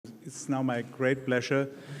It's now my great pleasure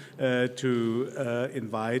to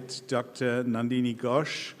invite Dr. Nandini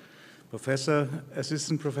Ghosh,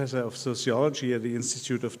 Assistant Professor of Sociology at the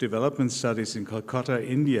Institute of Development Studies in Calcutta,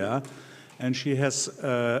 India. And she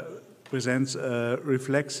presents a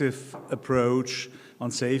reflexive approach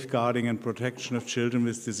on safeguarding and protection of children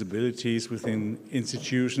with disabilities within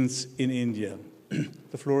institutions in India.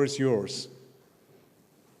 The floor is yours.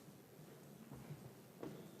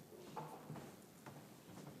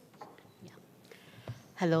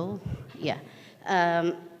 Hello. Yeah.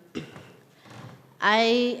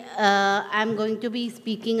 I am going to be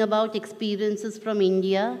speaking about experiences from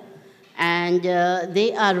India, and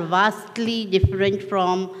they are vastly different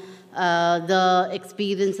from the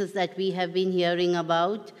experiences that we have been hearing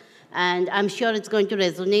about. And I'm sure it's going to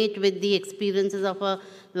resonate with the experiences of a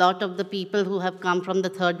lot of the people who have come from the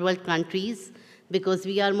third world countries, because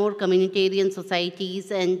we are more communitarian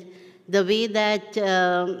societies, and the way that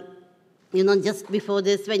just before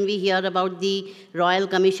this, when we hear about the Royal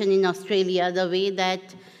Commission in Australia, the way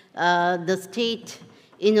that the state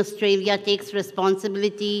in Australia takes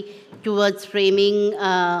responsibility towards framing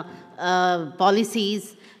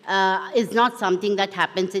policies is not something that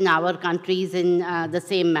happens in our countries in the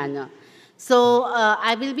same manner. So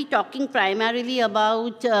I will be talking primarily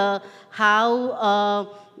about how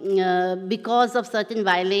because of certain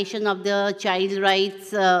violation of the child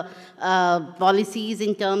rights policies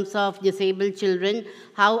in terms of disabled children,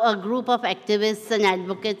 how a group of activists and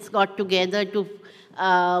advocates got together to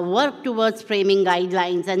work towards framing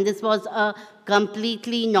guidelines. And this was a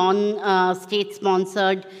completely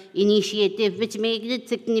non-state-sponsored initiative, which made it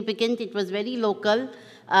significant. It was very local,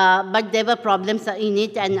 but there were problems in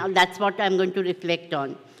it, and that's what I'm going to reflect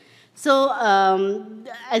on. So,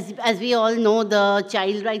 as we all know, the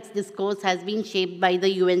child rights discourse has been shaped by the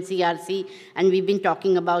UNCRC, and we've been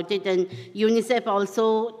talking about it. And UNICEF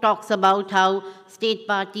also talks about how state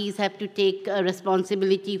parties have to take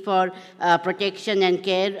responsibility for protection and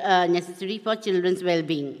care necessary for children's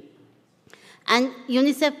well-being. And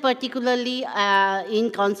UNICEF, particularly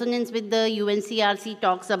in consonance with the UNCRC,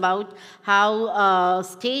 talks about how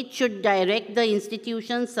states should direct the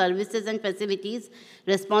institutions, services, and facilities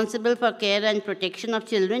responsible for care and protection of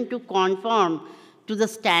children to conform to the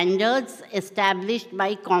standards established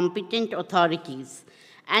by competent authorities.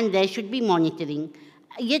 And there should be monitoring.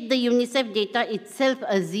 Yet the UNICEF data itself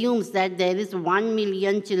assumes that there is 1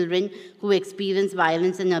 million children who experience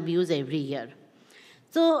violence and abuse every year.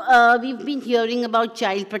 So we've been hearing about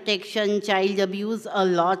child protection, child abuse a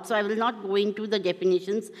lot, so I will not go into the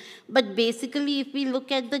definitions. But basically, if we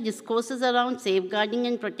look at the discourses around safeguarding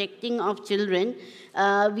and protecting of children,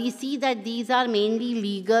 we see that these are mainly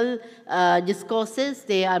legal discourses.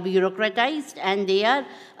 They are bureaucratized, and they are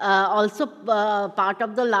also part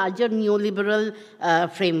of the larger neoliberal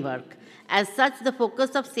framework. As such, the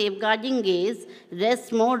focus of safeguarding gaze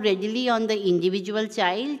rests more readily on the individual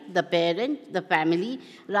child, the parent, the family,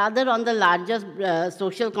 rather on the larger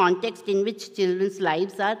social context in which children's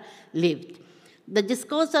lives are lived. The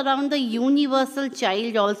discourse around the universal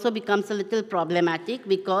child also becomes a little problematic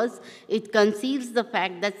because it conceals the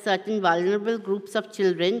fact that certain vulnerable groups of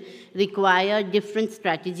children require different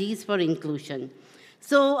strategies for inclusion.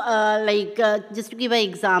 So, just to give an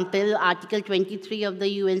example, Article 23 of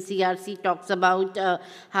the UNCRC talks about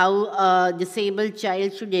how a disabled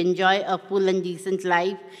child should enjoy a full and decent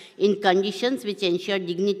life in conditions which ensure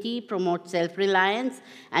dignity, promote self-reliance,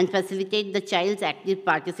 and facilitate the child's active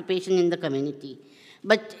participation in the community.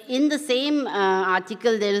 But in the same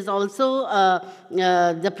article, there is also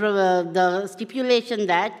the stipulation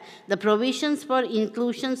that the provisions for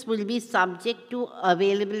inclusions will be subject to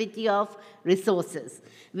availability of resources,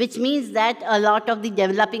 which means that a lot of the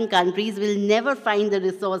developing countries will never find the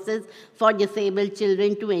resources for disabled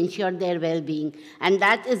children to ensure their well-being. And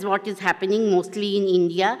that is what is happening mostly in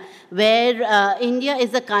India, where India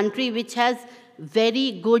is a country which has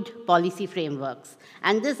very good policy frameworks.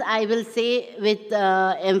 And this I will say with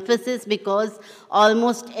emphasis because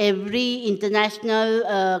almost every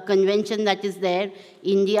international convention that is there,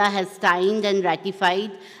 India has signed and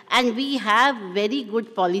ratified, and we have very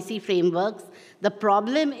good policy frameworks. The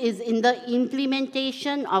problem is in the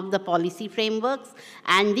implementation of the policy frameworks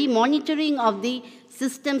and the monitoring of the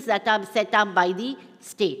systems that are set up by the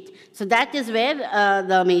state. So that is where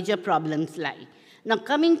the major problems lie. Now,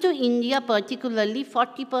 coming to India particularly,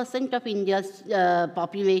 40% of India's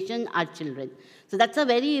population are children. So that's a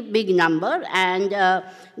very big number. And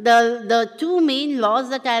the two main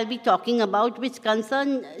laws that I'll be talking about, which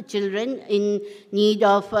concern children in need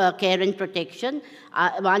of care and protection,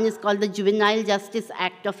 one is called the Juvenile Justice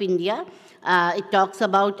Act of India, It talks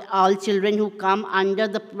about all children who come under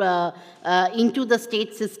the, into the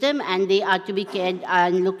state system, and they are to be cared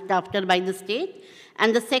and looked after by the state.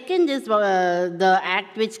 And the second is the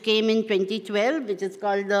act which came in 2012, which is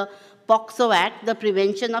called the POCSO Act, the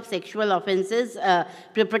Prevention of Sexual Offences,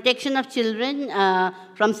 Protection of Children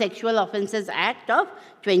from Sexual Offences Act of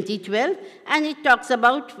 2012, and it talks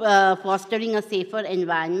about fostering a safer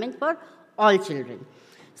environment for all children.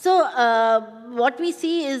 So what we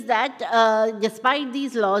see is that despite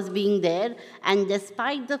these laws being there, and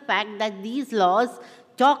despite the fact that these laws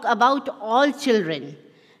talk about all children,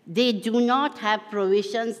 they do not have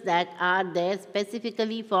provisions that are there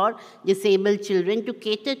specifically for disabled children to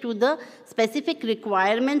cater to the specific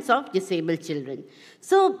requirements of disabled children.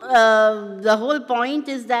 So the whole point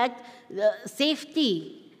is that the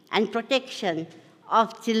safety and protection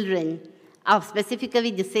of children, of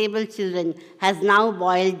specifically disabled children, has now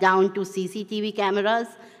boiled down to CCTV cameras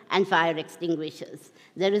and fire extinguishers.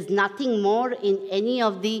 There is nothing more in any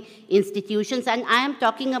of the institutions, and I am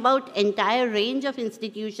talking about entire range of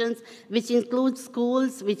institutions, which includes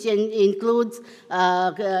schools, which includes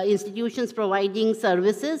institutions providing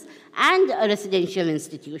services, and residential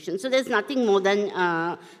institutions. So there's nothing more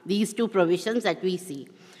than these two provisions that we see.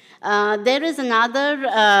 There is another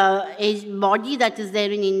body that is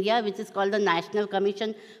there in India, which is called the National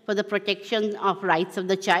Commission for the Protection of Rights of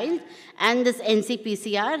the Child, and this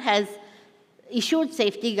NCPCR has issued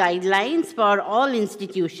safety guidelines for all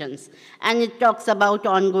institutions, and it talks about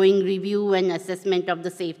ongoing review and assessment of the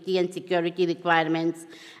safety and security requirements,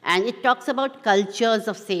 and it talks about cultures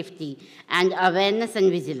of safety and awareness and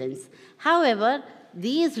vigilance. However,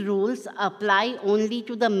 these rules apply only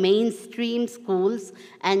to the mainstream schools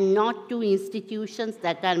and not to institutions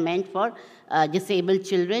that are meant for disabled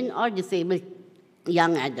children or disabled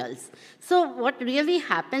young adults. So what really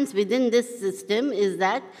happens within this system is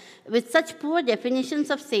that with such poor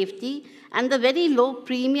definitions of safety and the very low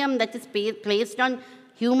premium that is placed on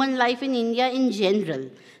human life in India in general,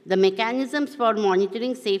 the mechanisms for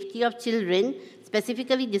monitoring safety of children,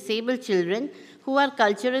 specifically disabled children, who are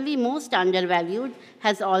culturally most undervalued,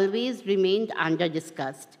 has always remained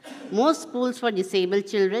under-discussed. Most schools for disabled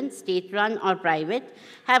children, state-run or private,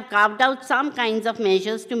 have carved out some kinds of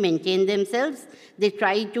measures to maintain themselves. They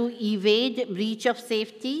try to evade breach of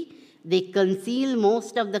safety. They conceal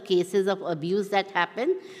most of the cases of abuse that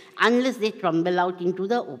happen unless they tumble out into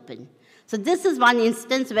the open. So this is one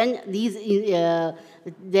instance when these,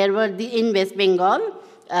 there were in West Bengal,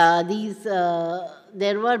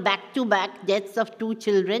 there were back-to-back deaths of 2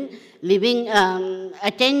 children living,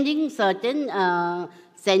 attending certain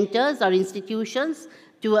centers or institutions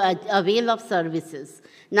to avail of services.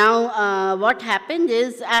 Now, what happened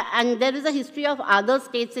is, and there is a history of other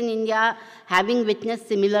states in India having witnessed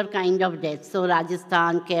similar kind of deaths. So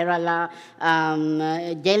Rajasthan, Kerala,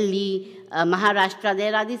 Delhi, Maharashtra,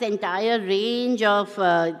 there are this entire range of,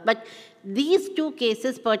 but these 2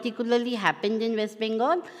 cases particularly happened in West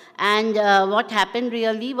Bengal, and what happened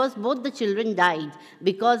really was both the children died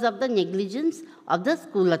because of the negligence of the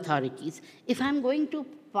school authorities. If I'm going too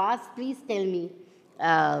fast, please tell me.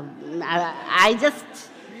 I just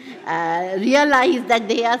realized that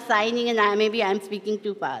they are signing and maybe I'm speaking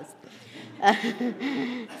too fast.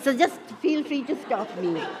 So just feel free to stop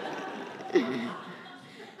me.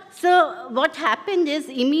 So what happened is,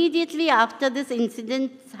 immediately after this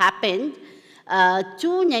incident happened,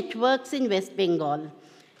 2 networks in West Bengal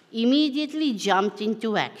immediately jumped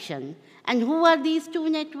into action. And who are these 2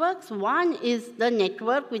 networks? One is the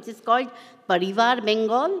network which is called Parivar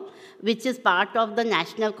Bengal, which is part of the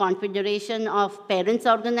National Confederation of Parents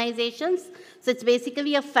Organizations. So it's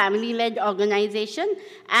basically a family-led organization,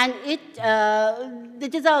 and it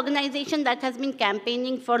is an organization that has been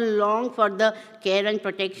campaigning for long for the care and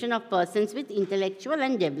protection of persons with intellectual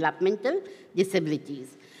and developmental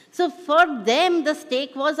disabilities. So for them, the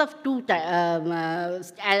stake was of at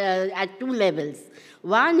 2 levels.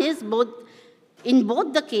 One is in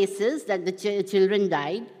both the cases that the children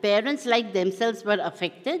died, parents like themselves were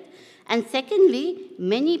affected. And secondly,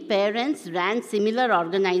 many parents ran similar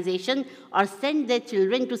organizations or sent their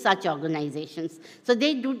children to such organizations. So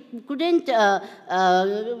they couldn't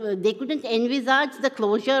envisage the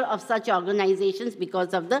closure of such organizations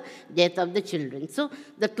because of the death of the children. So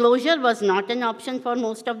the closure was not an option for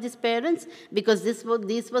most of these parents, because this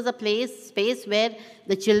was a space where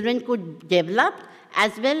the children could develop,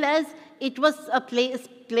 as well as it was a place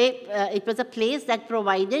that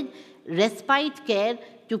provided respite care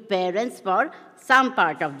to parents for some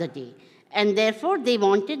part of the day. And therefore, they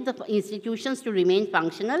wanted the institutions to remain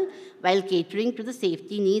functional while catering to the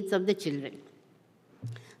safety needs of the children.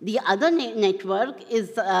 The other network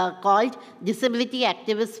is called Disability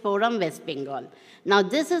Activist Forum West Bengal. Now,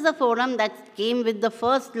 this is a forum that came with the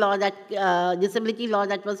first law, that disability law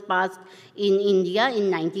that was passed in India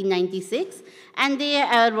in 1996. And they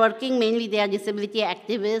are working mainly, they are disability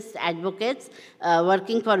activists, advocates,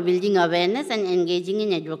 working for building awareness and engaging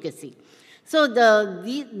in advocacy. So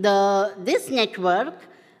this network,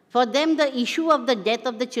 for them, the issue of the death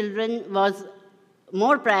of the children was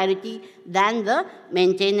more priority than the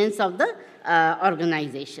maintenance of the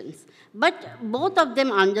organizations. But both of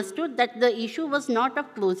them understood that the issue was not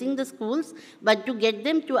of closing the schools, but to get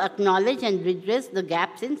them to acknowledge and redress the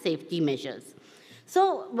gaps in safety measures.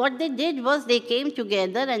 So what they did was they came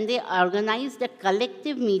together and they organized a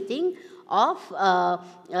collective meeting of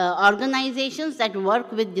organizations that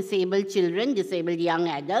work with disabled children, disabled young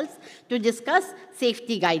adults, to discuss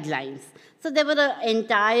safety guidelines. So there were an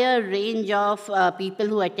entire range of people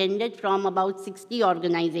who attended from about 60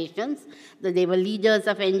 organizations. They were leaders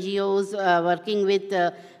of NGOs working with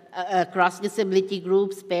cross-disability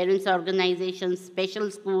groups, parents' organizations, special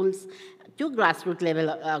schools, to grassroots level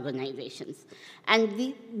organizations.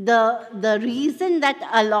 And the reason that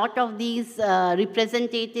a lot of these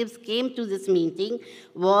representatives came to this meeting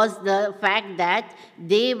was the fact that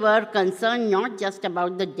they were concerned not just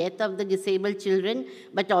about the death of the disabled children,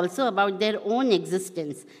 but also about their own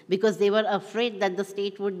existence, because they were afraid that the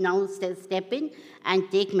state would now step in and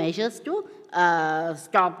take measures to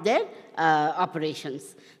stop their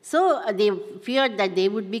operations. So they feared that they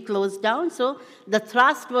would be closed down. So the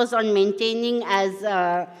thrust was on maintaining, as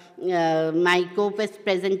my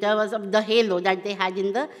co-presenter was, of the halo that they had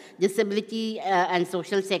in the disability and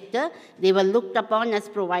social sector. They were looked upon as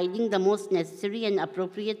providing the most necessary and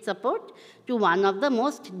appropriate support to one of the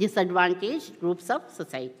most disadvantaged groups of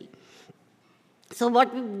society. So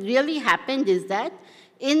what really happened is that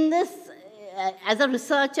in this, as a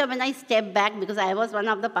researcher, when I step back, because I was one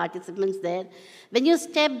of the participants there, when you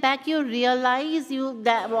step back, you realize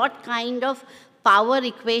that what kind of power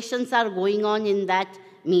equations are going on in that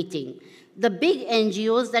meeting. The big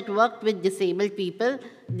NGOs that worked with disabled people,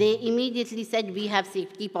 they immediately said, we have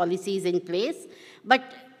safety policies in place. But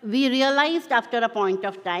we realized after a point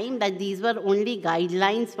of time that these were only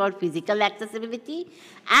guidelines for physical accessibility,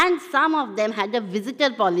 and some of them had a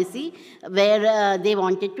visitor policy where they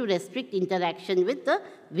wanted to restrict interaction with the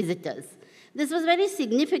visitors. This was very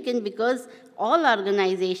significant because all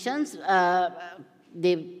organizations,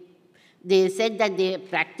 they said that they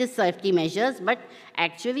practice safety measures, but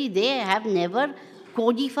actually they have never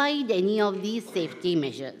codified any of these safety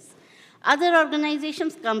measures. Other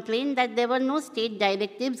organizations complained that there were no state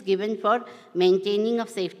directives given for maintaining of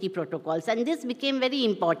safety protocols, and this became very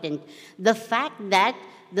important. The fact that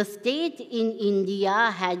the state in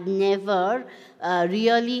India had never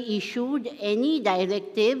really issued any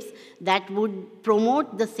directives that would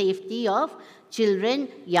promote the safety of children,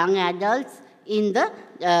 young adults in the,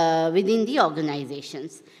 within the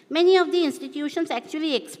organizations. Many of the institutions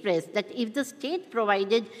actually expressed that if the state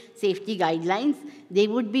provided safety guidelines, they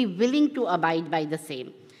would be willing to abide by the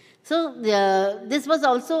same. So this was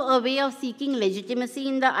also a way of seeking legitimacy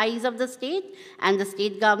in the eyes of the state and the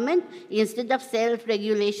state government, instead of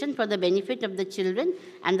self-regulation for the benefit of the children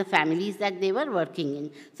and the families that they were working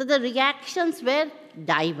in. So the reactions were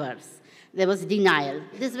diverse. There was denial.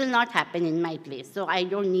 This will not happen in my place, so I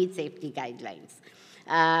don't need safety guidelines.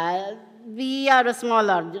 We are a small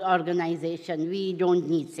organization. We don't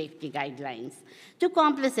need safety guidelines. To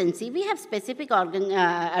complacency, we have specific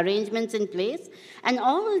arrangements in place, and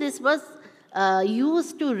all this was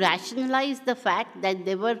used to rationalize the fact that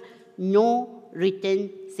there were no written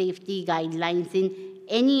safety guidelines in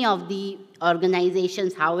any of the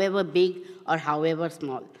organizations, however big or however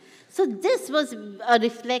small. So this was a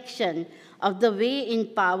reflection of the way in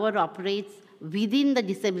power operates within the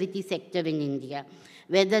disability sector in India,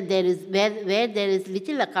 where there is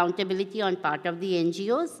little accountability on part of the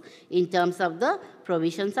NGOs in terms of the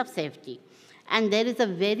provisions of safety. And there is a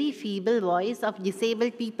very feeble voice of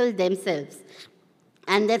disabled people themselves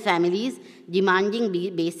and their families demanding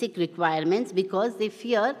basic requirements, because they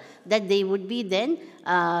fear that they would be then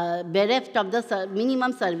bereft of the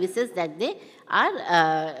minimum services that they are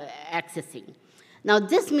accessing. Now,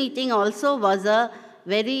 this meeting also was a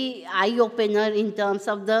very eye-opener in terms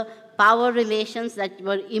of the power relations that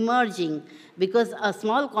were emerging, because a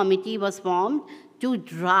small committee was formed to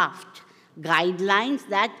draft guidelines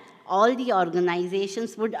that all the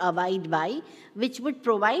organizations would abide by, which would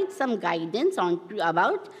provide some guidance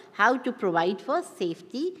about how to provide for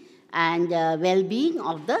safety and well-being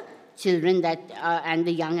of the children that, and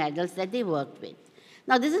the young adults that they worked with.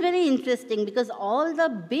 Now, this is very interesting because all the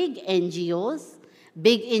big NGOs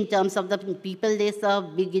big in terms of the people they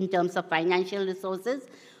serve, big in terms of financial resources,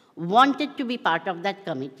 wanted to be part of that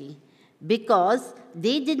committee, because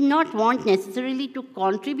they did not want necessarily to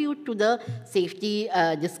contribute to the safety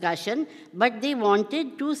discussion, but they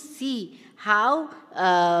wanted to see how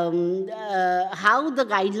the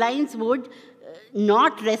guidelines would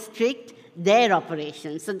not restrict their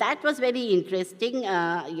operations. So that was very interesting.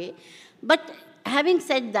 Yeah. But having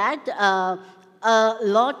said that, a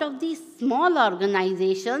lot of these small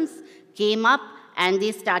organizations came up and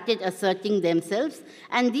they started asserting themselves.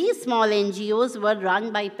 And these small NGOs were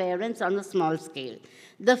run by parents on a small scale.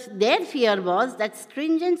 Their fear was that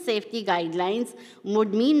stringent safety guidelines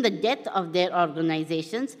would mean the death of their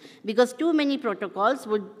organizations, because too many protocols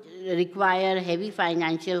would require heavy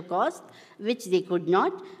financial cost, which they could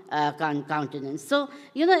not countenance. So,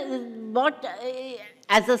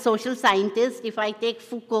 as a social scientist, if I take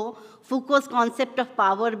Foucault's concept of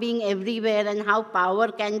power being everywhere and how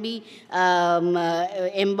power can be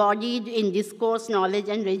embodied in discourse, knowledge,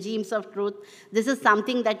 and regimes of truth, this is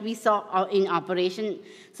something that we saw in operation.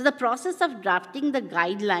 So the process of drafting the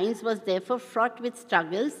guidelines was therefore fraught with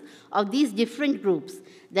struggles of these different groups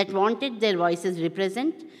that wanted their voices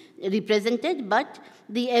represented, but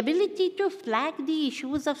the ability to flag the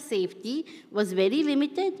issues of safety was very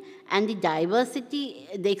limited, and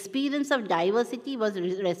the experience of diversity was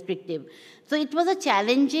restrictive. So it was a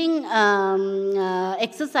challenging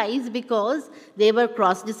exercise, because they were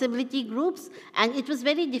cross-disability groups, and it was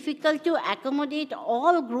very difficult to accommodate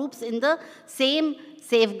all groups in the same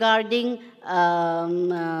safeguarding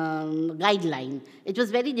guideline. It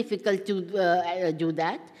was very difficult to do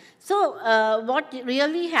that. So what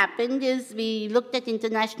really happened is we looked at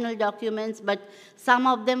international documents, but some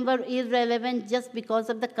of them were irrelevant just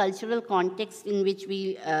because of the cultural context in which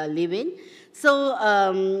we live in. So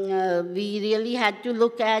we really had to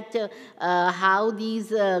look at how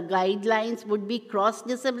these guidelines would be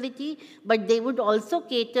cross-disability, but they would also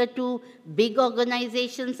cater to big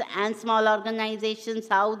organizations and small organizations,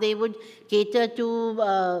 how they would cater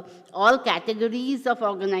to all categories of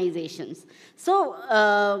organizations. So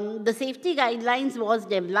the safety guidelines was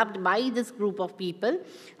developed by this group of people,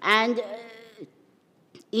 and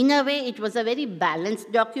in a way, it was a very balanced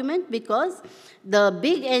document, because the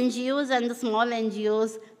big NGOs and the small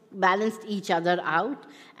NGOs balanced each other out,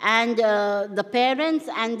 and the parents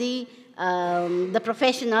and the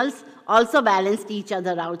professionals also balanced each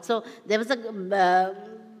other out. So there was a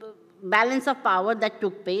balance of power that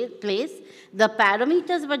took place. The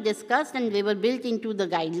parameters were discussed and they were built into the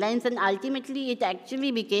guidelines, and ultimately it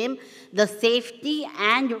actually became the safety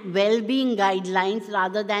and well-being guidelines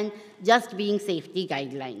rather than just being safety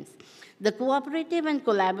guidelines. The cooperative and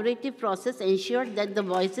collaborative process ensured that the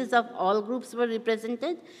voices of all groups were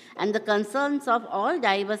represented and the concerns of all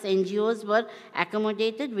diverse NGOs were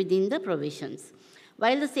accommodated within the provisions.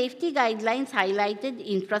 While the safety guidelines highlighted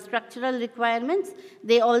infrastructural requirements,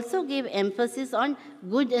 they also gave emphasis on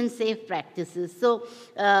good and safe practices. So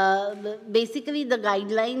basically the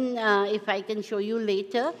guideline, if I can show you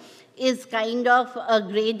later, is kind of a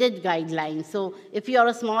graded guideline. So if you're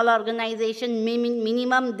a small organization,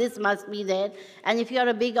 minimum this must be there. And if you're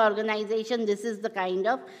a big organization, this is the kind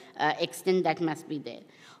of extent that must be there.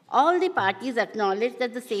 All the parties acknowledged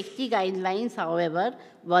that the safety guidelines, however,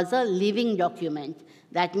 was a living document.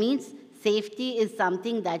 That means safety is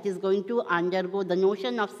something that is going to undergo, the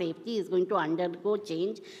notion of safety is going to undergo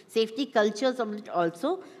change. Safety cultures will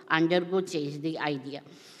also undergo change, the idea.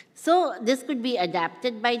 So this could be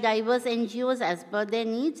adapted by diverse NGOs as per their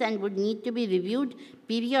needs and would need to be reviewed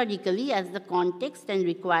periodically as the context and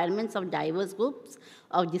requirements of diverse groups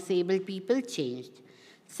of disabled people changed.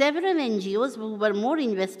 Several NGOs who were more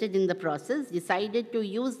invested in the process decided to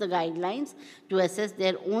use the guidelines to assess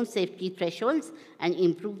their own safety thresholds and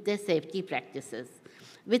improve their safety practices.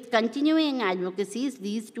 With continuing advocacies,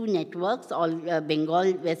 these two networks, West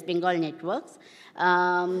Bengal networks,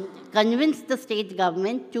 convinced the state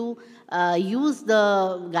government to use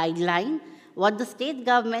the guideline. What the state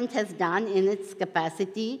government has done in its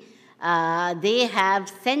capacity, they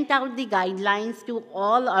have sent out the guidelines to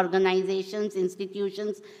all organizations,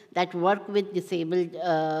 institutions that work with disabled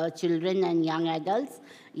children and young adults.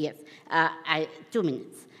 Yes, 2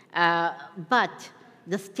 minutes. But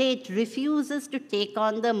the state refuses to take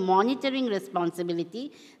on the monitoring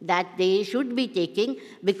responsibility that they should be taking,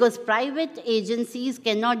 because private agencies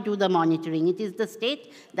cannot do the monitoring. It is the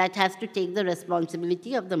state that has to take the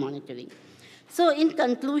responsibility of the monitoring. So in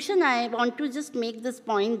conclusion, I want to just make this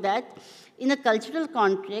point that In a cultural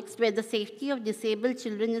context where the safety of disabled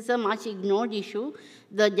children is a much ignored issue,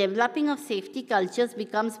 the developing of safety cultures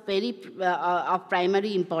becomes of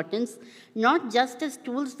primary importance, not just as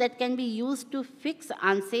tools that can be used to fix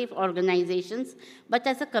unsafe organizations, but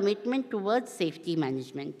as a commitment towards safety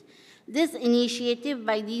management. This initiative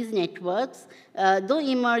by these networks, though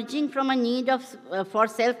emerging from a need for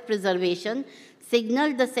self-preservation,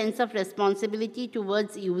 signaled the sense of responsibility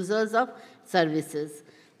towards users of services.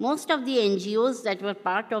 Most of the NGOs that were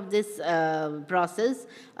part of this process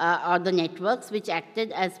are the networks which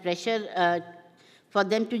acted as pressure for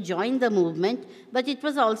them to join the movement, but it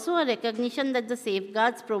was also a recognition that the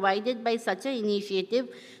safeguards provided by such an initiative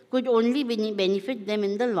could only benefit them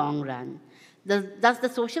in the long run. Thus, the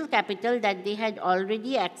social capital that they had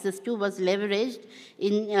already access to was leveraged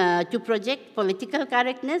to project political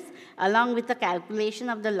correctness along with the calculation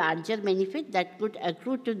of the larger benefit that could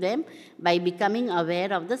accrue to them by becoming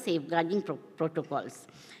aware of the safeguarding protocols.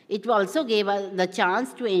 It also gave us the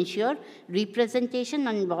chance to ensure representation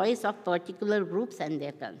and voice of particular groups and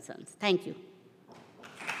their concerns. Thank you.